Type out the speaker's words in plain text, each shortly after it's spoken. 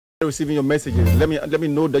Receiving your messages. Let me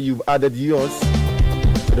know that you've added yours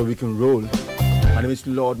so that we can roll. My name is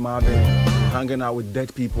Lord Marvin. I'm hanging out with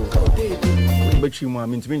dead people. This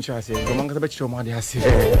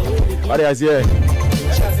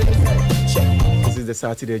is the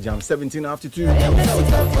Saturday Jam, 17 after 2.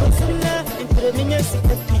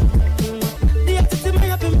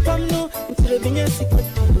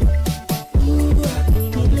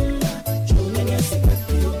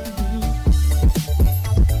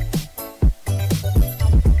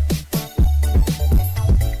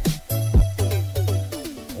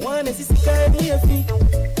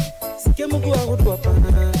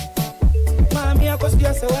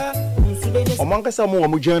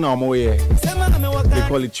 They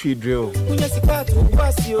call it tree drill.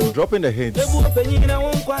 I'm dropping the hits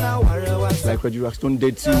like Reggie Rockstone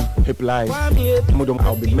did to Hip Live.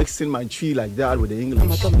 I'll be mixing my tree like that with the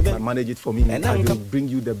English. I manage it for me and I will bring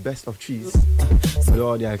you the best of trees with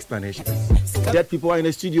all their explanations. Dead people are in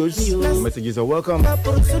the studios. Messages are welcome,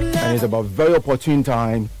 and it's about very opportune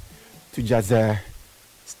time to just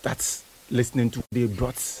start listening to what they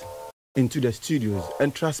brought into the studios.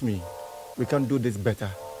 And trust me, we can do this better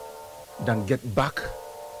than get back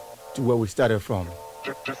to where we started from.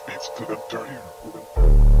 Just beats to them dirty.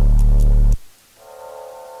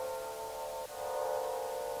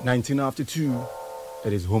 19 after 2,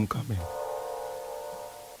 that is homecoming.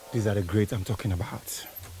 These are the greats I'm talking about.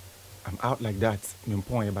 I'm out like that. I'm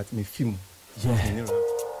point about me film. Yeah.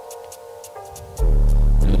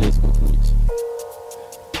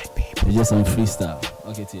 It's just some freestyle.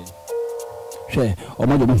 Okay, T. Sure, or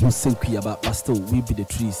my who sing about pastel, we be the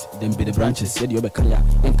trees, then be the branches, said you're a career,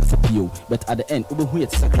 and Casapio. But at the end, we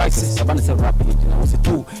it's a crisis. Savannah said rapid, and I was a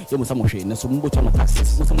two, you must some shame, and some much on the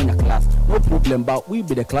taxes, no some in your class. No problem, but we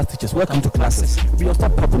be the class teachers. Welcome to classes. We all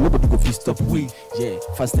start problem, nobody go free stop. We, yeah,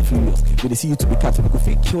 fast and furious. We see you to be cut, we go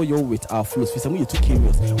fake cure your with our flows. For some you too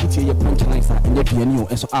curious. We tear your punchlines and your piano,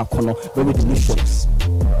 and so our corner, where we the new shots.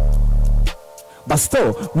 But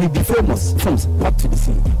still, we be famous from up to the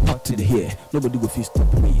sea, up to the here. Nobody will feel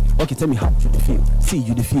stop me. Okay, tell me how you feel. See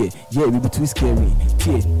you the fear. Yeah, we be too scary.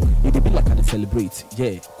 Yeah, you be like I celebrate.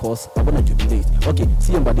 Yeah, cause I wanna jubilate. Okay,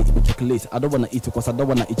 see somebody eat chocolate. I don't wanna eat it cause I don't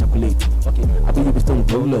wanna eat chocolate. Okay, I be you be still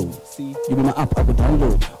go low. See, you be my app, I go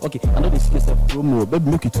download. Okay, I know this case of promo. Baby,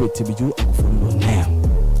 make it to it to be you. I go follow now.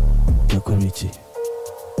 Yoko Richie.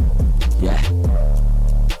 Yeah.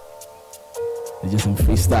 It's just some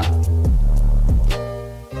freestyle.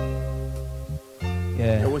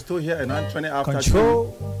 Yeah, we're still here, and 20 after Control.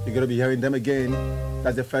 2. You're gonna be hearing them again.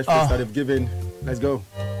 That's the first piece that they've given. Let's go.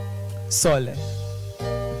 Sole.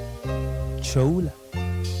 Chola.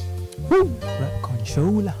 Woo. Rap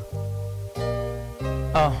controller.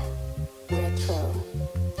 Retro.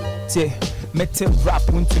 Yeah. Mete rap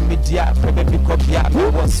into media, baby copia.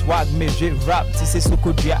 Was swag me rap to say so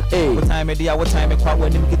could ya. What time media, what time I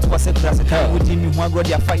when him get to us a class, with him one road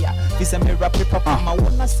fire. This a me rap papa, my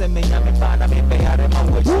one say me yam bana me be are my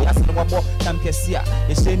way. As no more than Kessia.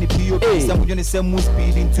 You say ni POP, some you say move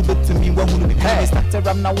speeding to get to me one who be start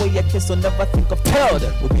ram now way a kiss so never think of tell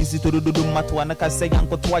them. We busy to do matwana ka say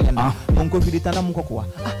yanko twayana. Mongo hiditana mukokwa.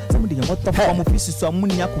 Somebody what the form of office so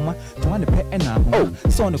money akuma to one pe ena.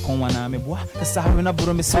 So no kon wana me boy. Sahara na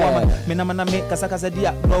buro me swama me na mana me kasa kasa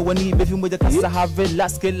dia no wani be fi mo de kasa have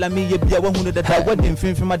last kill me ye bia wa hunu da da wa dem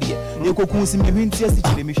fin ma de ye kokun si me hwinti asi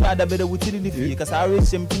chire me hwa da be da wutiri ni fi kasa are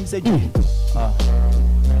shem tin say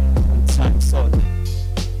time so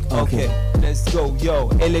okay, let's go, yo.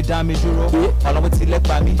 Ele dame duro. All I want to let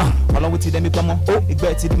by me. All I want to let me come on.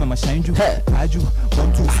 Expect it, mama shine you. Aju,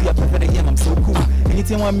 want to see a perfect game. I'm so cool.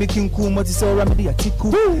 Anything I'm making cool, multi so remedy a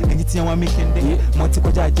tiku. Anything I'm making day, multi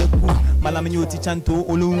koja jaku. Malam you teach anto.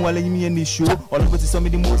 Olu wale me any show. All I want to see me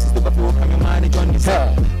the most is the papi walk me man Johnny.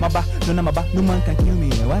 Maba, no man can kill me.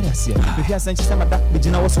 What I say? If you are saying some attack, but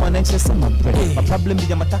you know what's one anxious some bread. My problem be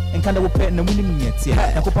your attack and kind of open and winning me yet.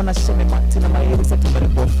 Na kupona shame Martin and my ear is a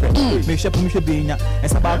boyfriend. Make sure me should be and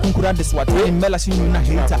it's about concurrent this what in Melashi you not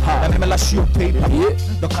hater. I'm Melashi your paper.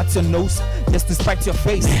 Don't cut your nose just to spite your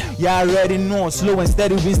face. You already know slow and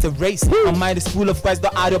steady wins the race. My mind is full of Christ,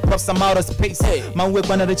 the audio props I'm out of space. My work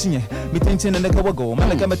on the chinye. Me thinking and the go. Man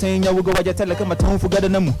like I'm telling you go I tell like I'm a tone for God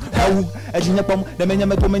and namu. How a ginya pom the menya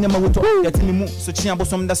me to menya wuto. Yet me so chinya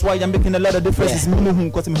bosom that's why I'm making a lot of differences. Me who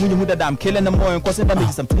cause me who that I'm killing them more and causing damage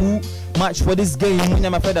some too much for this game when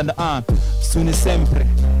I'm afraid on the arm. Soon is sempre.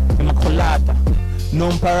 Immacolata,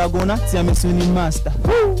 non paragona, siamo suni master.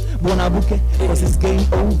 Buona buche, cause it's game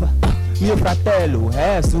over. Mio fratello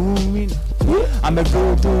has win. I'm a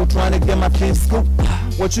go-to trying to get my things scoop.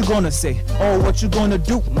 What you gonna say? Oh, what you gonna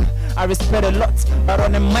do? I respect a lot, but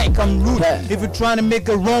on the mic I'm rude. If you're trying to make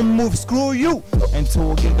a wrong move, screw you. And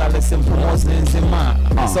to get listen for Muslims in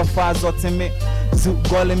man. So far as what me, Zu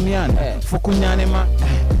Golemian, Fukunyanema,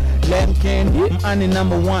 Lemkin, I'm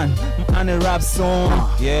number one, I'm a rap song.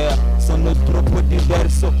 Yeah, sono troppo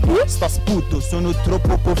diverso. Sto sputo, sono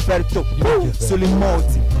troppo offerto.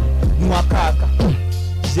 Solimoti, Muakaka.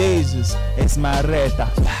 Jesus, it's my reta.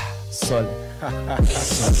 Solid.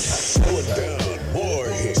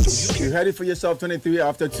 You heard it for yourself, 23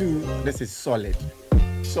 after 2. This is solid.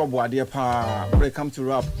 So, when you come to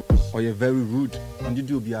rap, or you're very rude, and you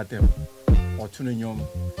do be at them, or Tunyom,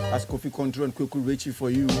 as Coffee Control and Kuku Richie for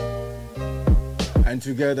you. And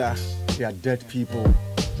together, they are dead people.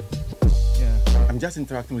 Yeah. I'm just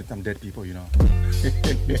interacting with some dead people, you know.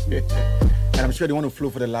 And I'm sure they want to flow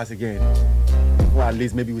for the last again. Or at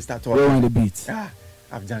least maybe we start talking. We're on the beat.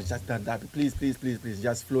 I've just done that. Please,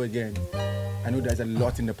 just flow again. I know there's a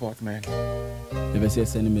lot in the pot, man. Never say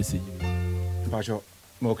send a message. Pacho,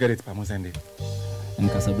 more credit for Mosende. And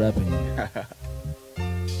Casabra.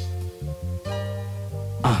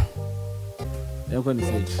 I'm going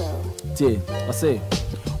to say, I say,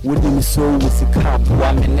 would you so with the car,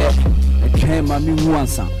 woman? I came, I mean,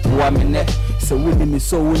 once, woman. So, would you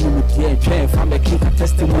so when you would train from a king of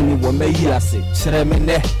testimony? What may you say?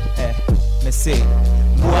 Shremene, say,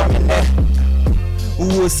 woman,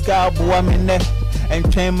 who was scar, woman,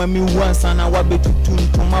 and came, I mean, once, and I will be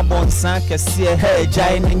to my bones, sank a sea hair,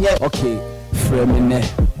 giant. Okay, Fremene,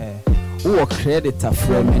 who credit a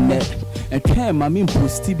Fremene. And came, I mean,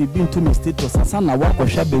 posted be to me status as an walk or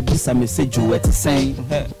shall be some message you were saying.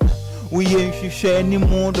 We ain't share any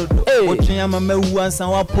more. Watching a man once and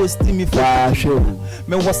what posting me for show.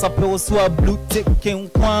 Me was up also a blue tick came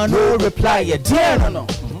one no reply a dear no.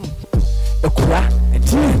 A crack a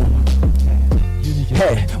dear.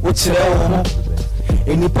 Hey, what's your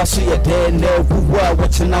any passy a day never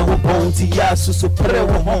watching our bounty yasu so pre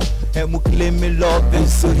home. And we claim me love and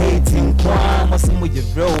so hating quan. What's some with your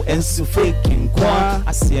bro and so faking quan.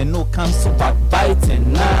 I see no cancel back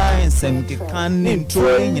biting nine. Some get canning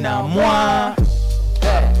train in a moi.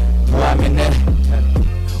 Woman,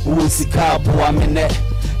 who is the car, woman,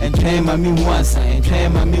 and train my mean once, and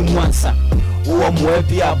train my mean once. Who am where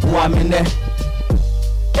be a woman?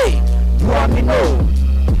 Hey, woman,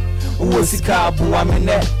 who is the car, woman,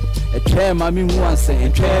 and train my mean once,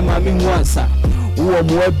 and train my mean once. Who am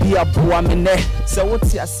where be a woman? So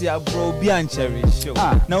what's your see a bro beyond cherry show?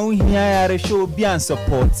 Now here a show beyond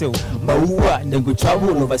support too. But who are they go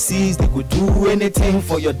travel overseas? They could do anything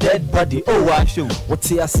for your dead body. Oh, I show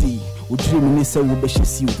what's your see? We dream in say we be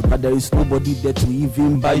suit, but there is nobody there to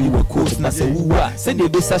even buy you a coat. And I say who are? Say they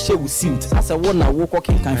be sachet with suit. As I wanna walk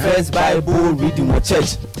walking can first Bible reading or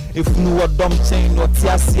church. If no what dumb chain or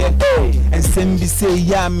tiasia, and send be say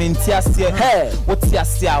ya men tiasia. Hey, what's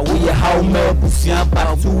tiasia? We how me busia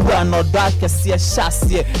but to one or dark as ya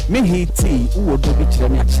chassis. Me hiti, who do be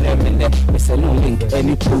chilling. Say no link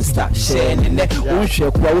any poster sharing in there. Won't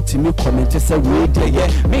share quality me comment say we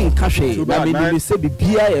there. Me cache, na me say be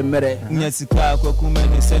bia mere. Nyasika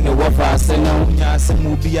kwakumene se no wafa se no nyase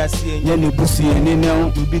mu bia se nye ne busu ene no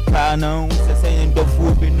du bi ka no se se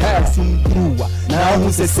ndofo bi no sum duwa na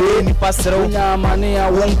hu se se ni pasere unya mane ya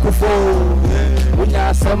wonkufo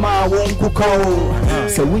unya sama wonkuko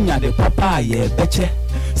se unya de papa ye beche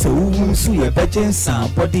se unsu ye beche nsan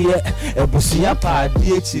body e busu ya pa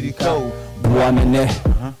die chirika o bua mene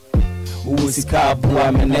usika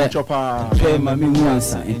bua mene twe mami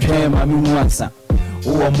muansa twe mami muansa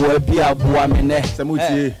o mo bi aboa me ne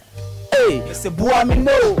samutie se boa me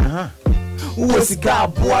no o sika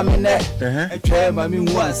aboa me ne etwe ma me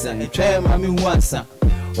wansa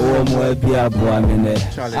o mo bi aboa me ne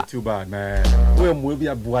Charlie too bad man o mo bi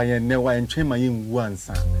aboa yen ne wa entwe ma yen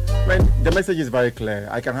wansa. Man, the message is very clear.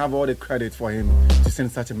 I can have all the credit for him to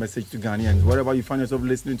send such a message to Ghanaians. Wherever you find yourself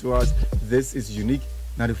listening to us, this is Unique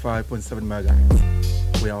 95.7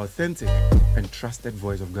 MHz. We are authentic and trusted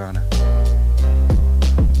voice of Ghana.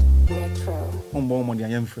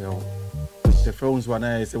 The phones one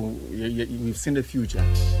I say we've seen the future.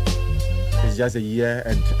 It's just a year,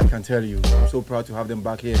 and I can tell you, I'm so proud to have them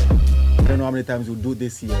back here. I don't know how many times we'll do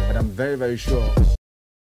this year, but I'm very, very sure.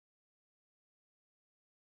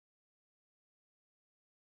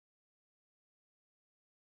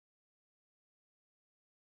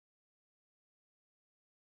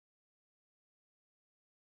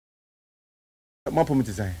 More for me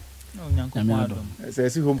to say. So I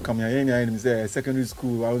see home coming in secondary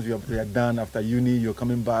school. Once you are done after uni, you're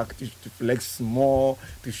coming back to flex more,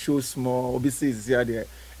 to show small. Obviously, it's here there,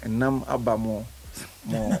 and now about more.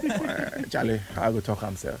 Charlie, I will talk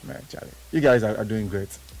himself, man. Charlie, you guys are doing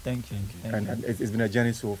great. Thank you. And it's been a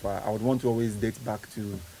journey so far. I would want to always date back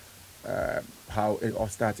to how it all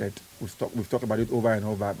started. We've talked about it over and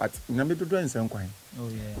over, but maybe to do in some kind. Oh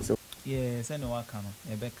yeah. So yeah, send no can.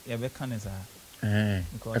 You can is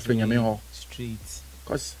street.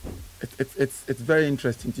 Because it's very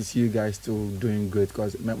interesting to see you guys still doing good.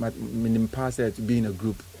 Because in the past, to be in a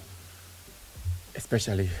group,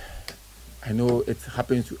 especially, I know it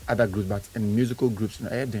happens to other groups, but in musical groups,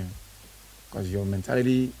 because your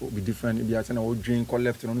mentality will be different. If you are saying, "Oh, drink or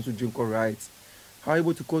left, and also drink or right," how are you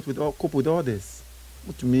able to cope with all this?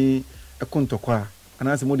 What to me, a kuntokwa, and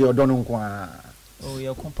I say, "Modi odonunkwa." Oh,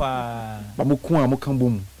 your compa. Bamukwa,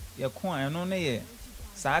 mukambum. Your coin, I know ne.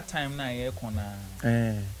 Sad time na ye kona.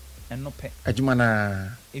 And no pet.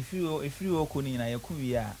 Ajumana. If you are kuni na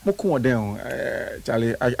yakuya. Muku down,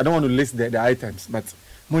 Charlie. I don't want to list the items, but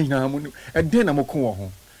Munina, and then I'm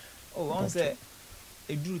home. Oh, one say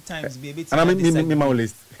a drew times be a bit. And I mean, my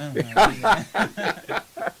list.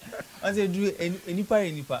 I say drew any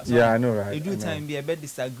part. Yeah, I know, right? A drew time be a bit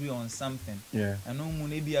disagree on something. Yeah. I know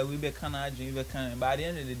maybe I will be can but at the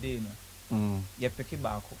end of the day, no. You pick it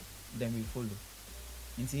back, then we follow.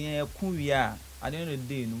 At the end of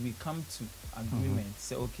the day, we come to agreement.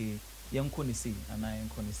 Say, okay, young Konisi and I am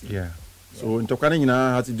Konisi. Yeah. So in Tokani,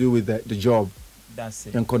 had to do with the job. That's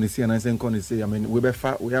it. Young Konisi and I say Konisi. I mean, we be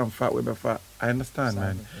fat, we are fat, we be fat. I understand,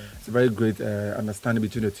 man. It's a very great understanding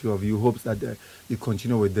between the two of you. Hopes that you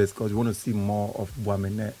continue with this because we want to see more of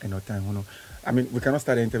Boamene and our time. I mean, we cannot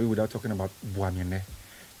start the interview without talking about Boamene.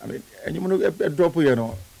 I mean, and you want to drop,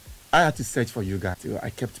 I had to search for you guys. I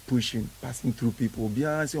kept pushing, passing through people.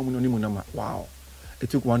 Wow. It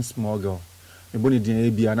took one small girl. I bought a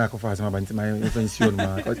na kofa sama banti my pension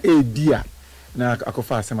ma. Because dear na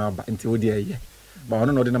akofa sama banti odi but I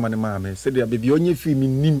don't know the name of the man. Said there baby only feel me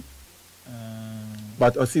nim.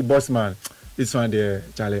 But I see boss man. This one there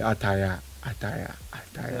Charlie attire.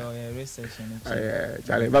 Oh yeah, research.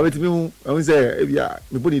 Charlie. But with me, I will say yeah.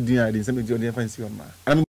 Me put it there. Then something on the pension ma.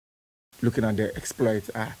 I'm looking at the exploit.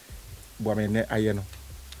 Boamene ayeno.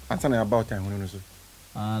 Answer about time when you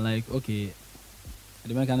like okay.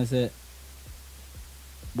 The man can say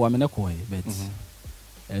Boamene koi, but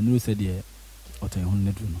and you said yeah, or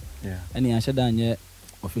yeah. And I should done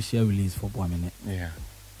official release for Boamene. Yeah.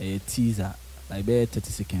 A teaser, like bare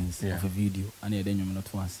 30 seconds of a video, and then you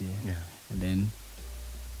not once here. Yeah. And then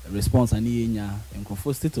a response and and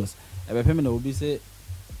confirm status. A payment will be say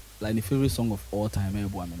like the favorite song of all time,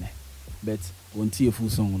 Boamene. But won't see a full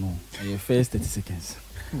song no. Your first 30 seconds.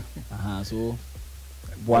 So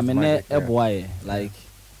Boamene a boy like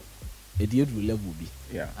a deal level be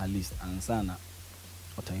at least and sana.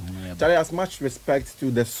 Charlie, as much respect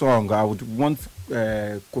to the song, I would want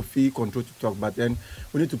Kofi Control to talk, but then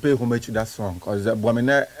we need to pay homage to that song because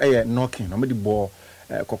Boamene knocking. I'm the ball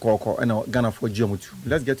Kokoko and Ghana for Geomutu.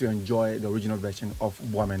 Let's get to enjoy the original version of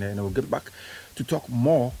Boamene and we'll get back to talk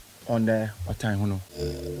more on the Otaihuno.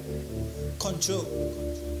 Control.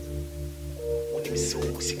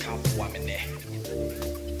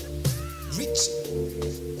 Rich.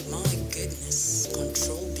 My goodness.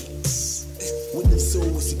 Control beats. When you so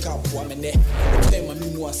was a cap woman, claim a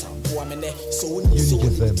memoirs of Boamene. So when you so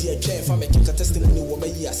dear chair from a testimony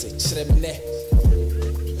woman, yes, Shremene.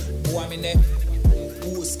 Boamene.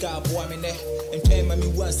 Who is car Boamene? And claim a me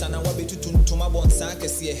once and I want to my bon sank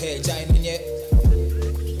see a hair giant in yet.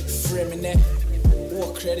 Fremine,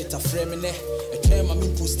 war credit a Fremine, a claim I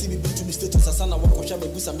mean post TV to me status as an award shall be a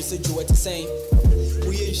message you were saying.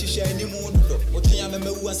 We ain't share any moon, what can I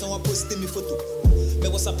remember who was on post me photo? There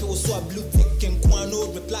was a pill so a blue tick and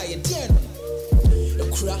Quano reply a dear no. A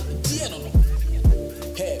crap, dear no.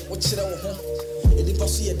 Hey, what should I home? If you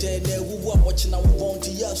see a day there, we were watching our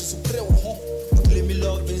bounty years to pray home. Let me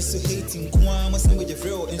love and so hating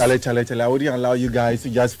Chale, I wouldn't allow you guys to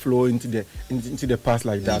just flow into the past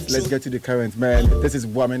like that. Let's get to the current, man. This is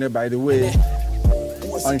Boamene, by the way.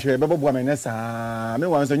 Answer, Baba Boamene, sa. Me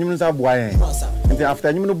once you know boy. And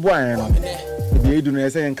after you know boy, you do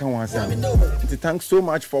not say and come once. Thanks so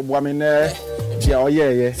much for Boamene.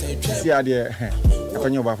 Yeah. See how there. I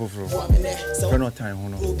can you back for no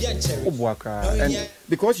time, and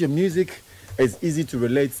because your music is easy to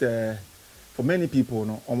relate. For many people,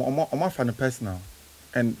 no, I'm not fan of personal,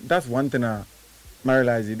 and that's one thing I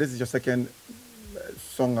realize. This is your second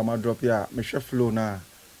song I'm gonna drop here. My chef flow now,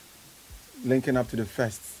 linking up to the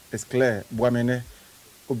first. It's clear. Boamene,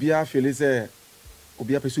 obia feel say,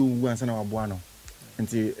 obia pesu ungu ansana wabuano.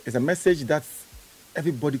 And it's a message that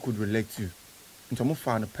everybody could relate to. And I'm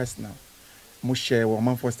fan of personal. Mo share one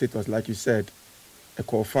man for status, like you said, a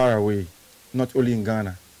call far away, not only in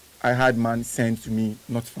Ghana. I had man sent to me,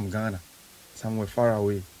 not from Ghana. Somewhere far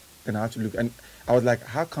away. Then I had to look, and I was like,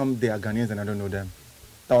 how come they are Ghanaians and I don't know them?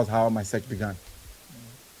 That was how my search began.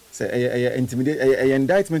 So,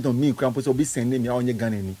 indictment on me, Krampus will be sending me on your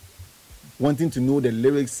Ghanaian, wanting to know the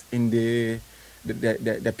lyrics in the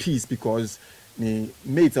piece because the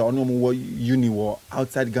mates are no more uni war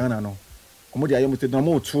outside Ghana. No,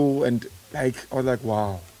 and like I was like,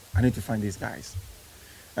 wow, I need to find these guys.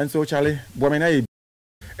 And so Charlie, Boamina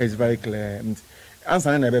is very clear. And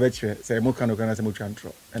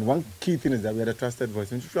one key thing is that we had a trusted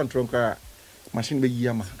voice. Machine be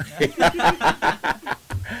yama.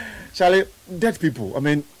 Charlie, dead people.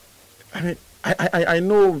 I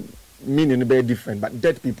know meaning very different, but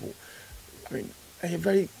dead people. Are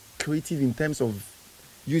very creative in terms of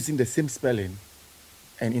using the same spelling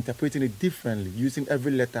and interpreting it differently, using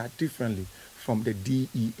every letter differently from the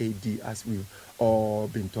D-E-A-D as we've all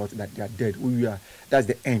been taught that they are dead. That's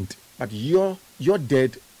the end. But your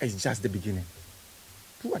dead is just the beginning.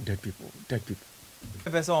 Who are dead people? Dead people.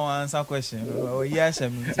 Professor, answer question. Oh, yes,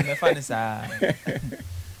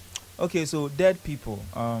 okay, so dead people.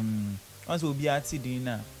 Once we'll be at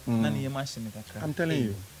dinner, I'm telling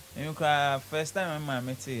you. And you cry first time I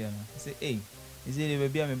met you. I say, hey, is it a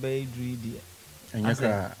baby? I'm a baby dreedy. And you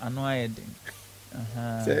cry. I know I did.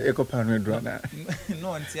 Say, echo paranoid brother.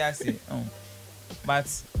 No, until I say, but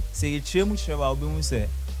say, Chimucha will be say,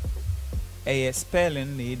 a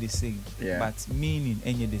spelling the same, but meaning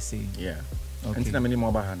any the same. Yeah. Okay. And many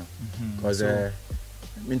more bahano. Because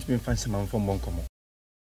means me fancy man from Bonkomo.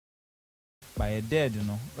 By a dead, you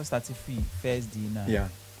know, let's start to free first dinner. Yeah.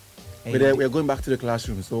 But we are going back to the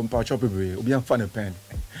classroom, so we'll be on fun and pen.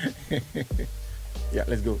 Yeah,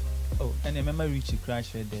 let's go. Oh, and remember Richie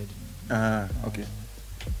crash dead. Okay.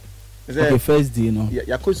 Okay, first day, you know. Yeah,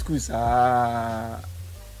 your schools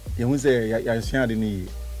you won't say you're sharing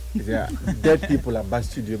dead people are back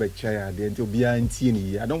studio by chair, they until behind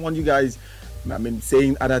teeny. I don't want you guys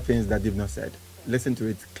saying other things that they've not said. Listen to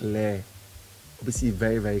it clear. Obviously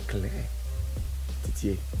very, very clear.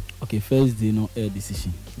 Titier. Okay, first day, no air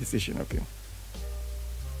decision. Decision, okay.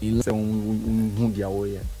 This is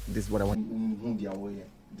what I want.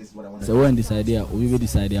 This is what I want. So when this idea, we will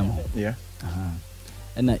decide. Yeah.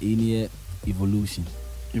 And in evolution.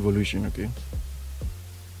 Evolution, okay.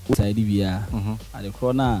 Side we are at the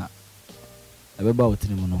corner.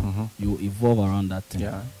 You evolve around that thing.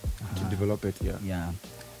 Yeah. To develop it, yeah. Yeah.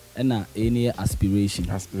 And any aspiration.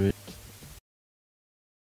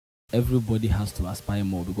 Everybody has to aspire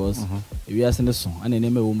more because if we are in the song and the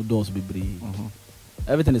name of doors be brave.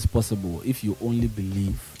 Everything is possible if you only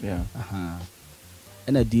believe. Yeah.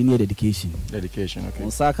 And a DNA dedication. Dedication, okay.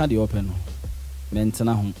 On second the open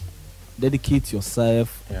maintain dedicate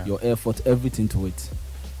yourself, your effort, everything to it.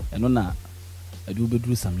 And on that, I do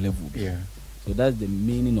do some level. Yeah. So that's the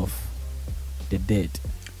meaning of the dead.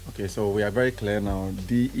 Okay, so we are very clear now.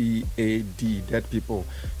 D-E-A-D, dead people,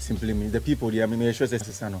 simply means the people. The animation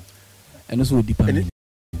is and also deeper meaning.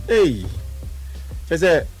 Hey,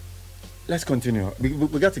 let's continue.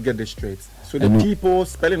 We got to get this straight. So the people,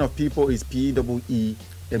 spelling of people is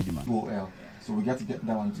P-E-E-M-O-L. So we got to get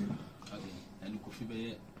that one too.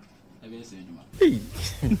 Hey.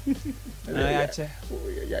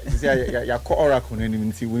 Oracle. We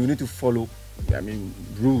need to follow.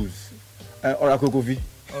 Rules. Oracle Govi.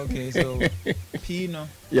 Okay, so P no.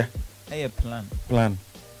 Yeah. A plan. Plan.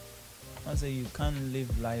 Also, you can't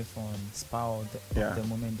live life on spur the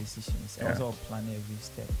moment decisions. Also plan every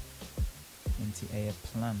step. Into a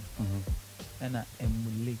plan. And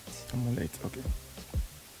emulate. Emulate. Okay.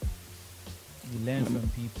 You learn from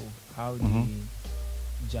people how they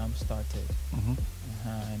jump started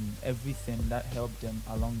and everything that helped them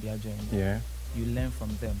along their journey. Yeah. You learn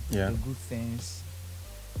from them. Yeah. The good things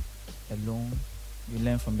alone. You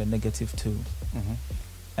learn from the negative too.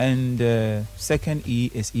 And second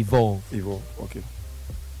E is evolve. Evolve. Okay.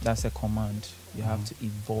 That's a command. You have to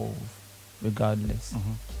evolve regardless.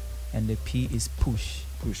 And the P is push.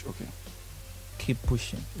 Push. Okay. Keep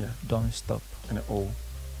pushing. Yeah. Don't stop. And the O.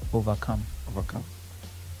 Overcome. Overcome.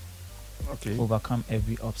 Okay. Overcome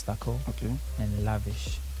every obstacle. Okay. And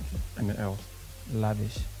lavish. And the L.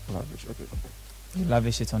 Lavish. Lavish. Okay. You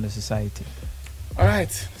lavish it on the society. All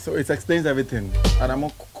right. So it explains everything. And I'm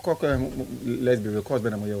let's be real, because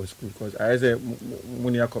when I'm here with school, because I say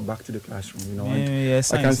when you come back to the classroom, you know. Yeah,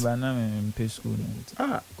 science, but now I'm in school.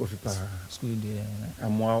 Coffee pa. School there.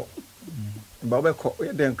 I'm wow. But we call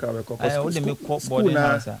then we call. I only make boarding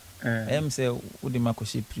house. I am say would make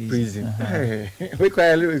koshi prison. We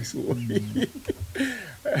call lyrics.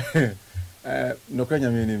 No Kenya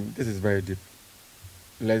meaning. This is very deep.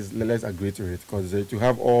 Let's agree to it, because to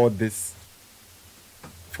have all this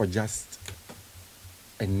for just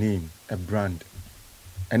a name, a brand.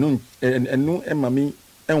 And no, mommy,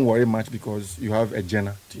 don't worry much because you have a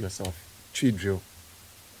genre to yourself. Tree drill.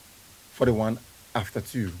 For the one after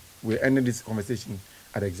 2, we ended this conversation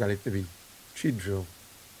at exactly 3. Tree drill.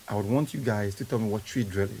 I would want you guys to tell me what tree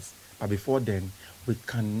drill is. But before then, we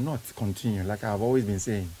cannot continue. Like I've always been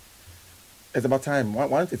saying, it's about time.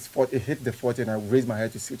 Once it hit the 40 and I raise my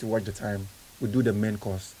head to watch the time, we do the main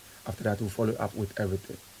course. After that, we'll follow up with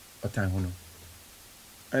everything. What time, who know?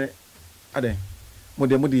 Ade, you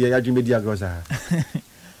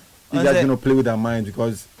guys gonna play with our minds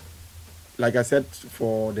because, like I said,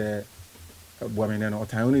 for the women and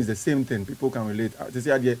time is the same thing. People can relate. They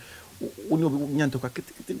say, "Ade,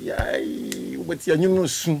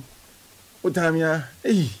 what time ya?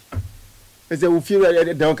 Hey, it's a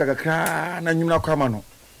feel down kakra na nyumna kwama no.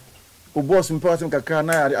 O boss mpa kakra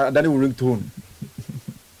na adane ringtone.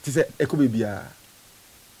 They say eko bibia.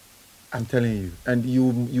 I'm telling you, and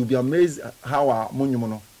you'll be amazed how our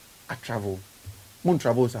monumono I travel. Moon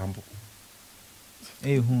travel sample.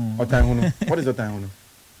 Hey, what time huno? What is the time huno?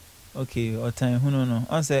 Okay, what time huno no?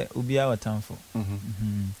 I say ubi our time for.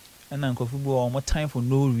 And Uncle Fubo more time for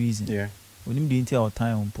no reason. Yeah. We need to enter our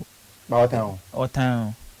time on. About time. Our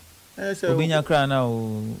time. So we need cry now.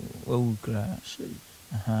 We cry.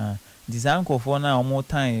 This uncle for now more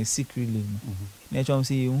time secretly. Nature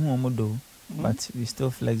see who do. But we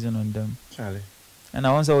still flexing on them. Charlie. And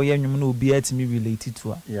I want to hear you know be at me related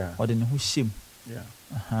to her. Yeah. Or then who shame. Yeah.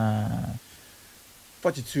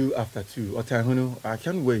 42 after 2. I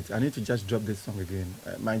can't wait. I need to just drop this song again.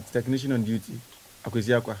 My technician on duty,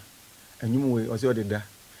 Akwesiakwa, and you know also the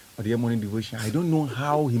morning devotion. I don't know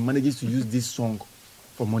how he manages to use this song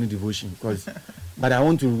for morning devotion but I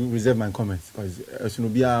want to reserve my comments because as you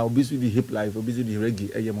know, obviously hip life, obviously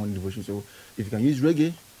reggae, morning devotion. So if you can use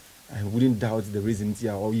reggae, I wouldn't doubt the reason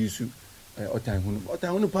here or use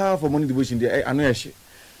time power for morning devotion there. I know shit.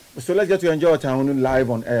 So let's get to enjoy time live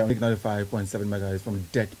on air on 95.7 MHz from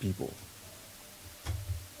Dead People.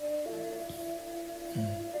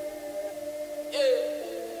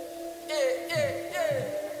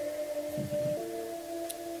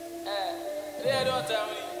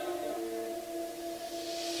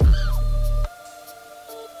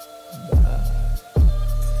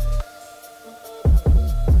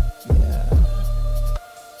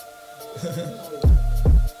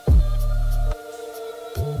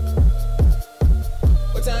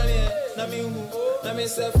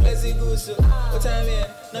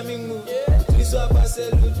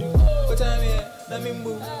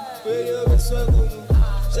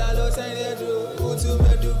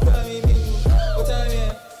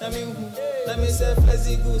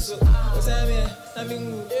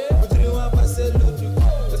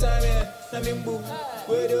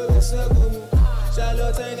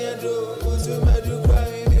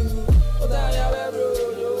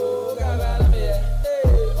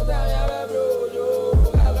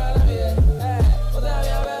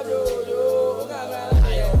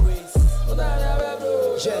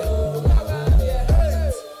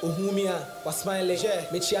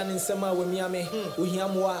 Mechian in summer with Miami,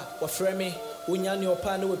 Uyamwa, or Freme, Unyan your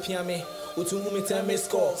partner with Piame, Utumumi Tame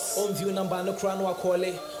score, on view number no crown or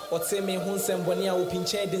cole, or Teme Hunsem Bonia will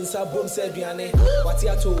pinch in Sabum Sediane,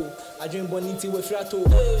 Watiato, I dream Boniti with Frato,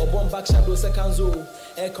 or Bomback Shadow Sekanzo,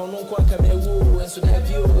 Econon Quancamewu, and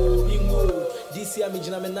Sudavio, Bingo, this year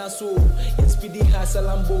Mijinamenaso, in Speedy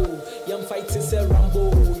Hasalambo, young fighting Sir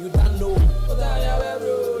Rambo, you don't know.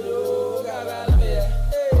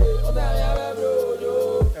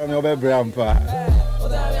 I'm over Brampa.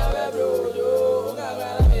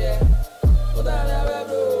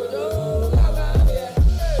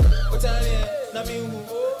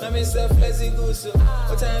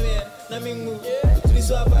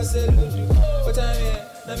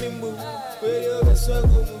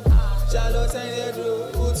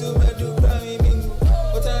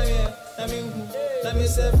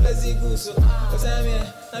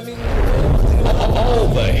 All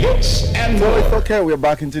the hits and so it's okay. We're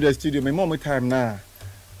back into the studio. My moment time now.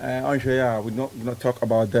 I'm sure we not talk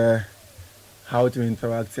about how to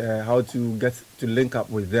interact, how to get to link up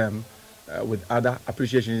with them, with other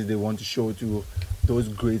appreciations they want to show to those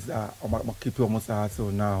greats that keep almost so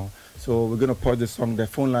now. So we're gonna pause the song. The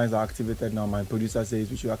phone lines are activated now. My producer says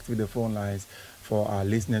we should activate the phone lines for our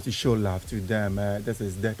listeners to show love to them. This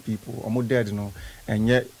is Dead People. I'm dead, you know, and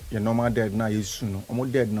yet you're normal dead now. You soon.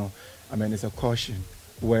 I'm dead now. I mean, it's a caution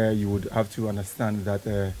where you would have to understand that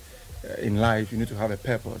in life you need to have a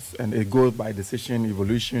purpose, and it goes by decision,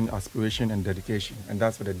 evolution, aspiration, and dedication, and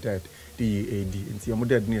that's for the dead. DEAD. And see, I'm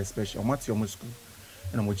dead near special. I'm at your school,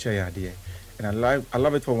 and I'm chair there. And I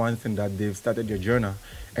love it for one thing that they've started your journal,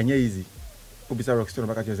 and you're easy. Ubisa Rockstone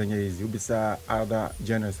back at and you're easy. Ubisa other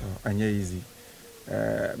journals and you're easy.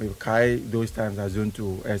 Maybe Kai those times are zone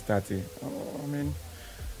to starting. I mean,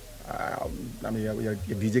 your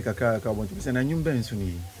DJ Kaka want to be saying, and you been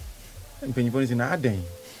soon. And when you put it in Aden,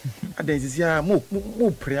 Aden is here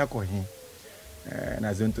more prayer for him. And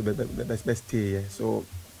I zone to the best stay. So,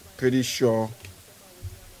 pretty sure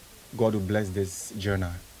God will bless this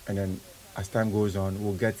journal. And then as time goes on,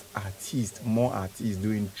 we'll get more artists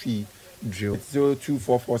doing tree drill.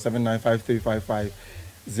 0244795355.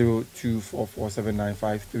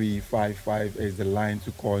 0244795355 is the line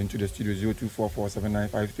to call into the studio.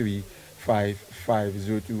 0244795355.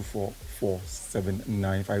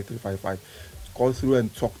 0244795355. Call through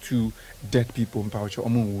and talk to dead people in Paucho.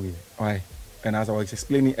 Alright. And as I was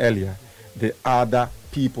explaining earlier, the other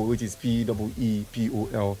people, which is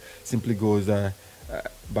PEEPOL, simply goes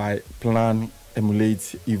by plan,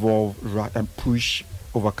 emulate, evolve, rat, and push,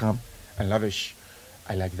 overcome, and lavish.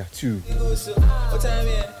 I like that too. This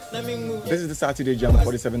is the Saturday Jam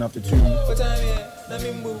 47 after 2.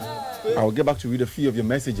 I will get back to read a few of your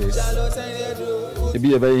messages. It'll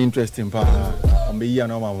be a very interesting part. I'm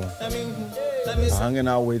hanging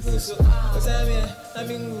out with.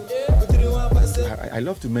 I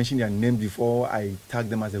love to mention their name before I tag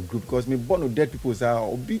them as a group because me born of dead people say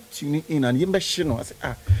I'll be tuning in and you I say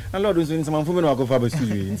and Lord doing someone for me no go for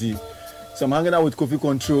studio. So I'm hanging out with Kofi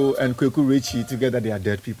Control and Kweku Richie together. They are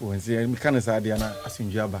dead people and say kind of sad they are not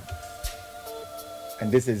asunjaba. And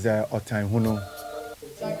this is our time Huno.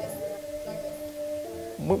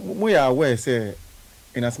 We are aware say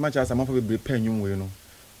in as much as I'm not be paying you know.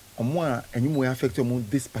 More and you will affect you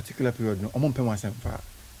this particular period. No, I'm pay myself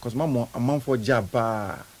because mama a month for job.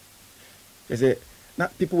 They say now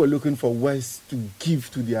people were looking for ways to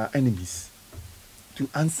give to their enemies, to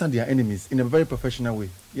answer their enemies in a very professional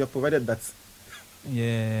way. You have provided that.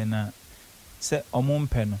 Yeah, nah. Say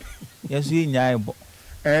pen. Yes, we nyaibo.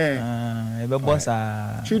 Boss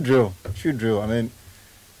should drill. I mean,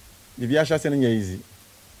 the Viasha saying easy.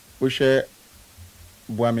 We share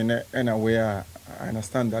Buamine and aware. I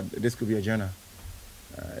understand that this could be a journal.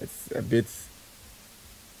 It's a bit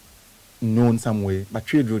known some way, but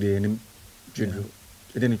trade drill, it didn't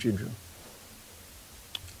trade drill.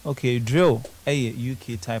 Okay, drill, a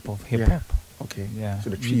UK type of hip hop. Okay, yeah. So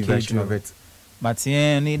the tree version of it. But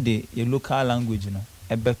yeah, need the local language, you know,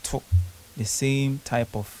 a better the same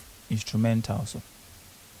type of instrumental also.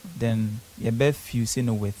 Then you be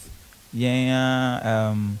fusing with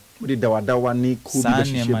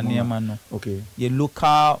okay. Your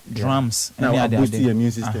local drums. Now I boost your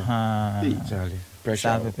immune system.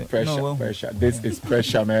 Pressure. Pressure. This is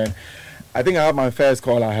pressure, man. I think I have my first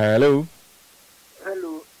caller.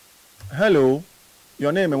 Hello.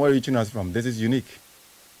 Your name and where are you reaching us from? This is unique.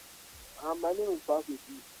 My name is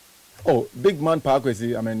Parkwesi. Oh, big man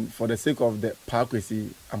Parkwesi. I mean, for the sake of the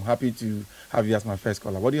Parkwesi, I'm happy to have you as my first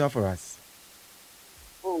caller. What do you have for us?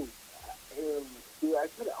 Oh,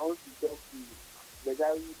 actually, I want to talk to the guy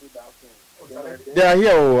who did that song. They are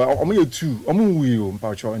here. I'm you too.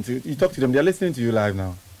 You talk to them. They are listening to you live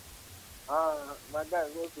now. My guy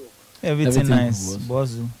also. Everything nice,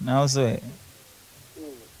 boss. Now also.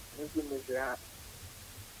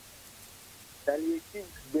 Can you keep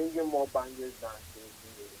bringing more bangers down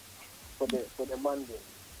for the Monday?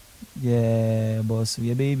 Yeah, boss.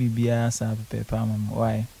 We baby bias up paper,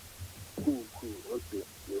 why? Cool. Okay.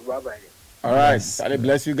 Bye. All right, God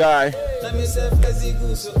bless you, guy.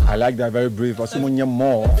 I like that, very brief. For someone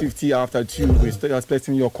more, 50 after 2. We're still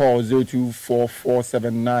expecting your call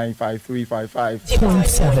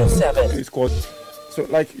 0244795355. It's called. So,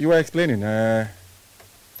 like you were explaining,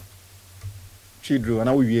 Chidru, and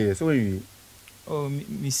now we here. So we. Oh,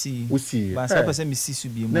 me see. We see. But some person me see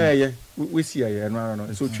should be. No, yeah, we see. Yeah,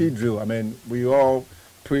 no. So Chidru, I mean, we all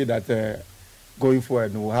pray that going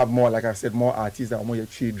forward we'll have more, like I said, more artists that are more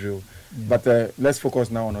Chidru. Yeah. But let's focus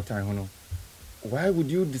now on our time. Why would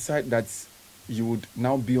you decide that you would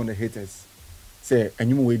now be on the haters? Say, and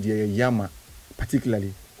you way the Yama,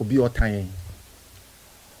 particularly, will be your time.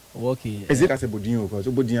 Okay. Is it as a Bodino? Because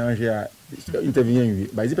Bodino here interviewing,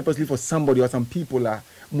 but is it purposely for somebody or some people are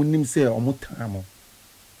munim say or mutamo?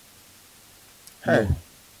 Hey,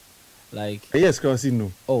 like yes, crossing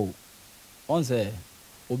no. Oh, on say,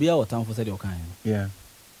 Obia or town for said your kind. Yeah.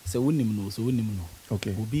 So wouldn't know.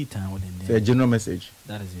 Okay. Will be time within there. A general message.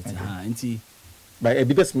 That is it. Okay. By a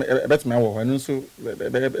bit my work, and also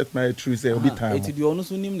my true say will be time. It will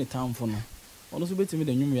also name the town for no. Also better me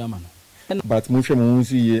the new Yaman. But Musha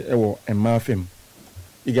Munsi a mafim.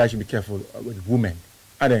 You guys should be careful with women.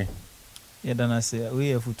 Are they? Yeah, then I say we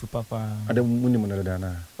have food to papa. I don't want to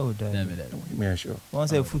know. Oh, damn. Me sure.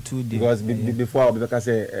 Once a food to because before because I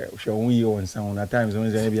say show we on sound at times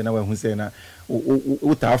when say be na we say na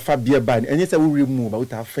o ta fa bia ban and say we remove but we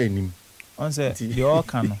ta fa nim. Once the all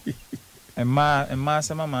can. And ma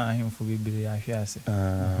say mama him for be ahwe ase.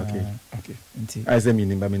 Okay. I say me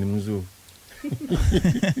nim ba me nim zo.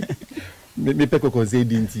 Me pe ko say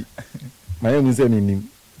dinti. My name is nim.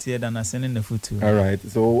 Sending the food too. All right.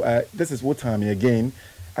 So this is what time again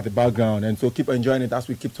at the background, and so keep enjoying it as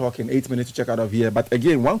we keep talking. 8 minutes to check out of here. But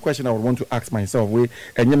again, one question I would want to ask myself: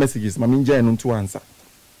 and your messages, Maminja and to answer.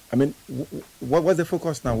 I mean, what was the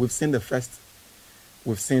focus now? We've seen the first,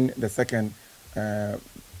 we've seen the second. I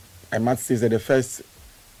must say that the first,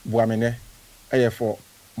 Buamene, for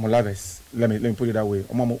Molaves. Let me put it that way.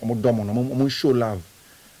 I'm show love.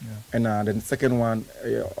 And the second one,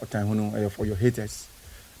 for your haters.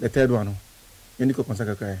 The third one, you need to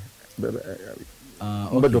consider okay.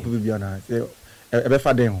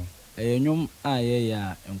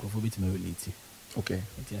 Okay.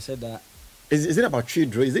 I said that. Is it about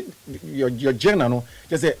children? Is it your journal?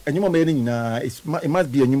 Just say a new meaning. It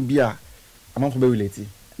must be a new beer. I'm not related.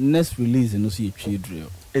 Next release, no see children.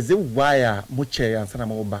 Is it why much and some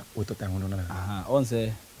more back with the time? On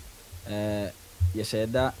say, you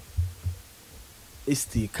said that. It's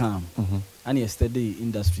still calm. And yesterday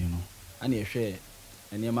industry, and you share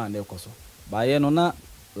and your man there also. But I know not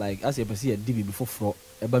like as you see a DB before for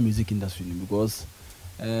ever music industry because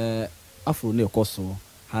Afro ne koso,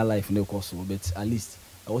 high life ne koso, but at least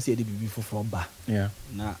I was a DB before for bar. Yeah.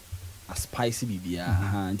 Na a spicy BB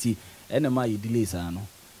auntie and my delays are no.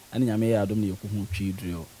 And you may add me tree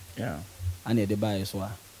drill. Yeah. And the buy so I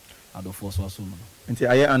don't force so. Until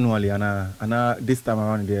I annually and this time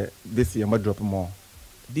around this year I might drop more.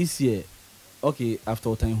 This year, okay,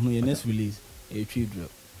 after time your next release a tree drill.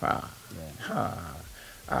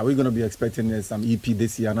 Are we gonna be expecting some EP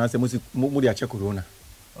this year? And I say most check Corona.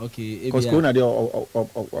 Okay, because Corona they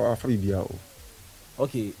are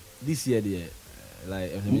okay, this year they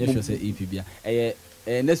like if I'm sure say EP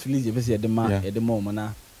next release you say the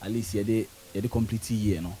moment at least they complete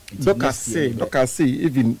year no. Doctor say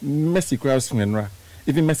even Messi cried soon.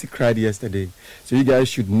 Even Messi cried yesterday. So you guys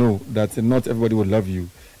should know that not everybody will love you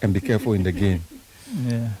and be careful in the game.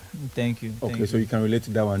 Yeah, thank you. Okay, so you can relate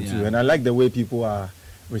to that one too. And I like the way people are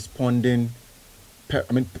responding,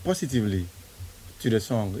 positively to the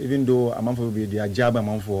song. Even though I'm for be their job,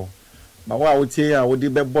 for. But what I would say, I would be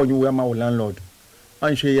born you where my landlord.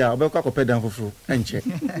 I'm sure I'll be quite a down for fruit and check.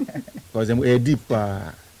 Because I'm a deep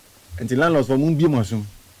until landlords for moon be musum.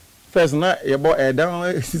 First night, you bought a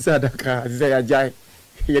down, sister, the car, say a jai.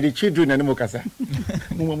 You're the children and Mokasa.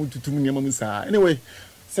 Anyway,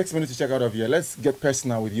 6 minutes to check out of here. Let's get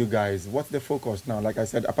personal with you guys. What's the focus now? Like I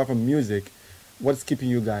said, apart from music, what's keeping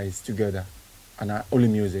you guys together? And only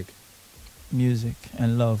music? Music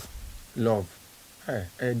and love. Love. Hey,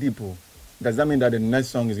 Deepo. Does that mean that the next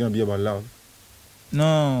song is going to be about love?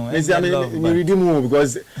 No. I mean, redeem more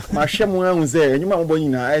because my shamu will say, and you might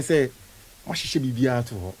be I say, what should be out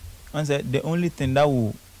to her? I said, the only thing that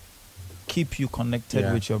will keep you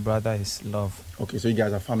connected with your brother is love. Okay, so you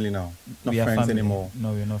guys are family now, not we friends family anymore.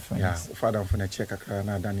 No, we're not friends. Yeah, father, I'm gonna check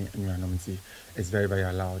Danny and it's very, very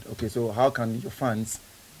allowed. Okay, so how can your fans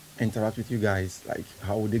interact with you guys? Like,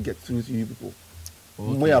 how would they get through to you people?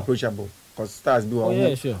 More approachable, because stars do. Oh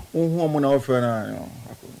yeah, sure.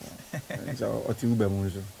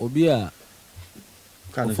 Obia.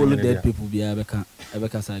 Follow dead people be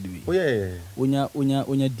Ebeka side way. Oh yeah.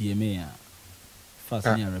 Unya DMA fast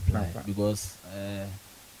reply because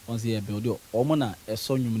once you build your omona a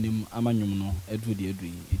sonyum nim amanyum no edu de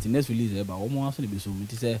edu it next release eba omo aso be so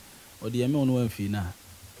it say o de me ono amfi na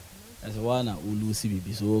as one na ulu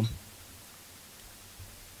CBB so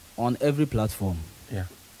on every platform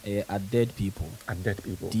at dead people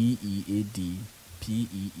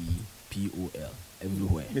DEADPEEPOL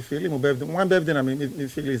everywhere. Me feel my birthday. One birthday na me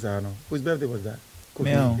feel is no. Whose birthday was that?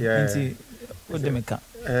 Yeah. What dem ka?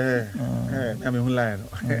 Me who lie no.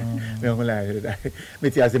 Me who lie. Me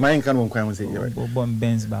ti as my kan won kwan say. Bomb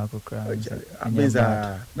Benz ba ko kra. Benz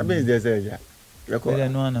na Benz dey say ja. They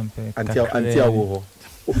no an ampe. Until wo.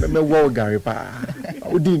 Me wo gari pa.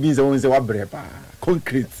 Odi bi say won say wa bre pa.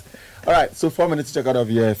 Concrete. All right, so 4 minutes to check out of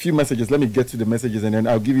here. A few messages. Let me get to the messages and then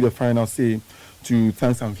I'll give you the final say to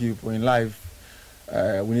thank some people in life.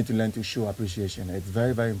 We need to learn to show appreciation. It's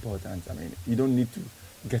very, very important. I mean, you don't need to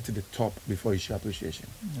get to the top before you show appreciation.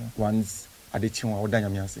 Once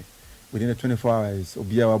within the 24 hours,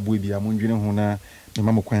 Obia Buibi, Amundina Hona, the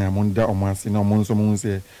Mamma Munda, or Mansi, no Monso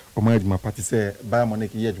Monse, or my party say, buy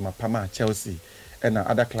Moneki, my Pama, Chelsea, and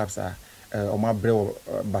other clubs are my bro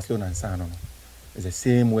Barcelona and Sano. It's the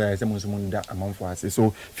same way as someone that amount for us.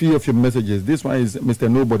 So few of your messages. This one is Mr.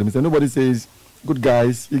 Nobody. Mr. Nobody says, good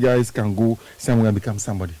guys, you guys can go somewhere and become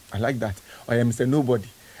somebody. I like that. Or yeah, Mr. Nobody.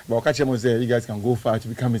 But Okachemo say you guys can go far to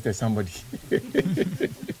become Mr. Somebody.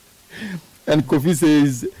 And Kofi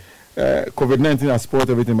says COVID-19 has spoiled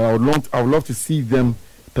everything, but I would love to see them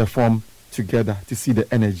perform together, to see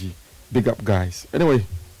the energy. Big up, guys. Anyway.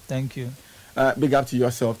 Thank you. Big up to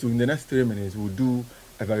yourself too. In the next 3 minutes, we'll do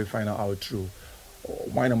a very final outro.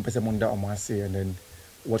 Why not put on my say, and then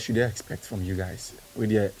what should they expect from you guys? With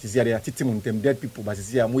the they are teaching them dead people, but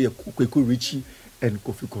see I'm Kweku Richie and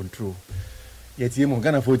Kofi Control. Yet you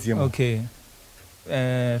gonna vote him. Okay.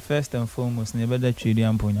 First and foremost, never that chidi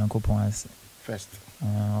ampo nyankopon. First.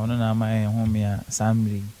 Ono na my home ya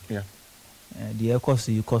Samri. Yeah. The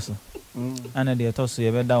ekoso yukoso. Ana the etoso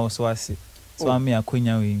ye beda so ase. So ami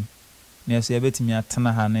akonya we. Na so ye betimi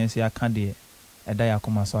atena ha na so ya ka de eda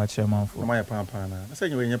yakoma so a chairman for. My papa na. I say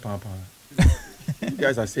you papa. You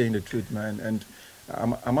guys are saying the truth, man, and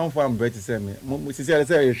I'm on for to say me. I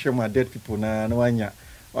say share my dead people na no anya.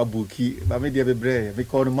 Wabuki, but me dey be brave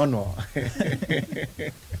because manual.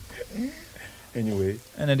 Anyway,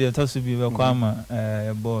 and the etoso bi be kwama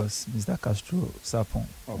boss Mr. Castro Sapon.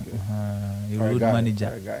 Okay. Your road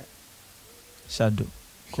manager. Shadow.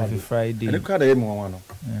 Coffee Friday. And look at the one.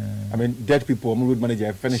 I mean, dead people. I'm road manager.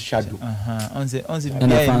 I finished Shadow. On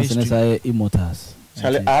the Immortals.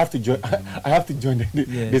 Charlie, I have to join. I have to join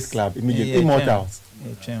this club immediately. Immortals.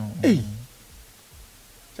 Hey.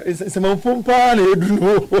 It's a mumpa.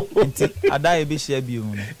 Ada be share bi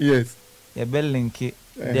o. Yes. You be link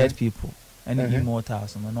dead people and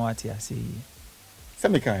immortals. No know what you say.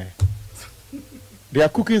 Semikai. They are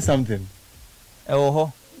cooking something.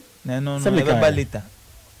 No, later.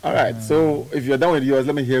 All right. So if you're done with yours,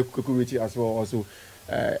 let me hear Kukuruchi as well. Also,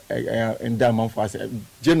 in that month,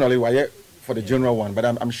 generally, for the general one. But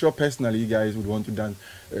I'm sure personally, you guys would want to dance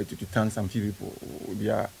to thank some few people.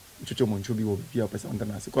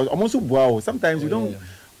 Because I'm also wow. Sometimes we don't.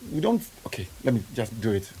 Okay, let me just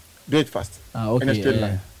do it. Do it fast. Okay. In a straight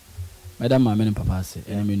line. Madam, my men papa say,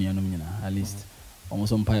 at least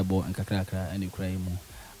almost some pieball and kakra and you cry more.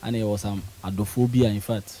 And it was adophobia, in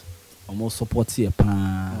fact, almost support here,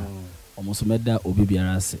 almost made that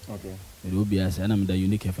obibiarase. Okay. It will be as and I'm the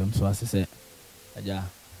unique FM, so as I say, Aja,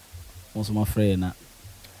 also my friend,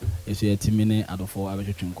 it's a 10 minute out of 4 hours.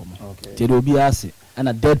 Okay. It will be as and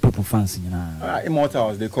a dead people fancy.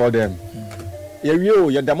 Immortals, they call them. Yeah,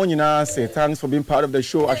 your Damonina say thanks for being part of the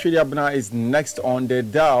show. Ashwini Abna is next on the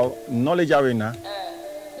dial, Knowledge Arena.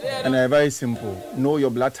 And very simple. Know your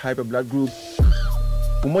blood type, a blood group.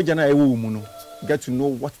 Get to know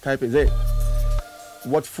what type is it,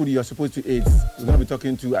 what food you're supposed to eat. We're going to be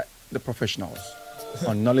talking to the professionals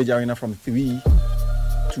on Knowledge Arena from 3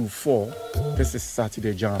 to 4. This is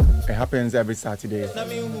Saturday Jam. It happens every Saturday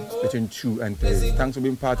between 2 and 3. Thanks for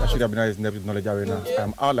being part. I should have been next with Knowledge Arena.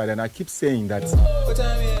 I'm out like that, and I keep saying that.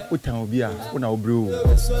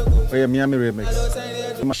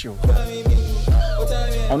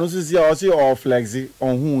 And also see all flexi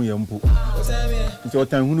on whom you put. It's your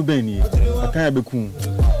time who be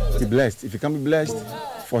blessed. If you can be blessed,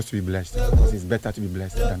 forced to be blessed. It's better to be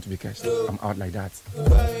blessed than to be cursed. I'm out like that.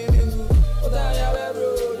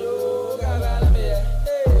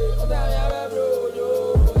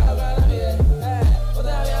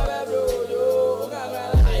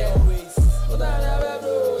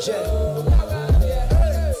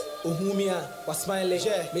 Smile,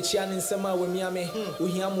 Michian in summer with Miami,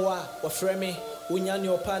 Uhiamwa, or Freme, Unyan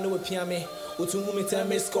your partner with Piame, Utumumi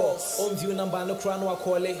Tame score, on view number no crown or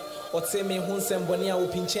quale, or Teme Hunsem Bonia, or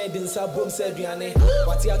Pinched in Sabum Sedriane,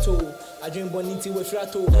 Watiato, I dream Boniti with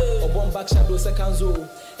Frato, or Bomback Shadow Sakanzo,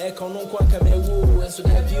 Econon Quacamewu, and so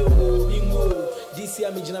have you, Bingo, this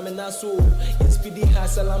year Mijinamenaso, in Speedy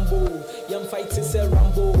Hasalambo, Young Fight is a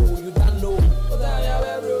Rambo, you don't know.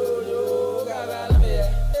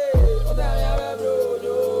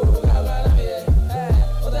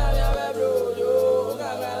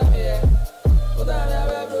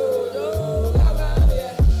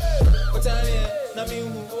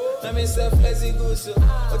 Lazy goose,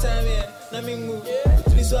 what time here? Namingu,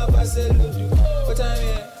 3 so I pass a ludu. What time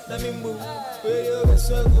here? Namingu, where you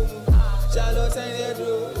best swagum. Charlotte and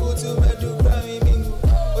Edo, go to Medu, Grammy Mingu.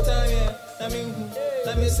 What time here? Namingu,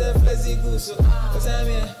 Namisef lazy goose. What time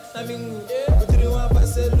here? Namingu, 3 1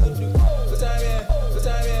 pass a ludu. What time here? What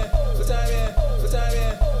time here? What time here?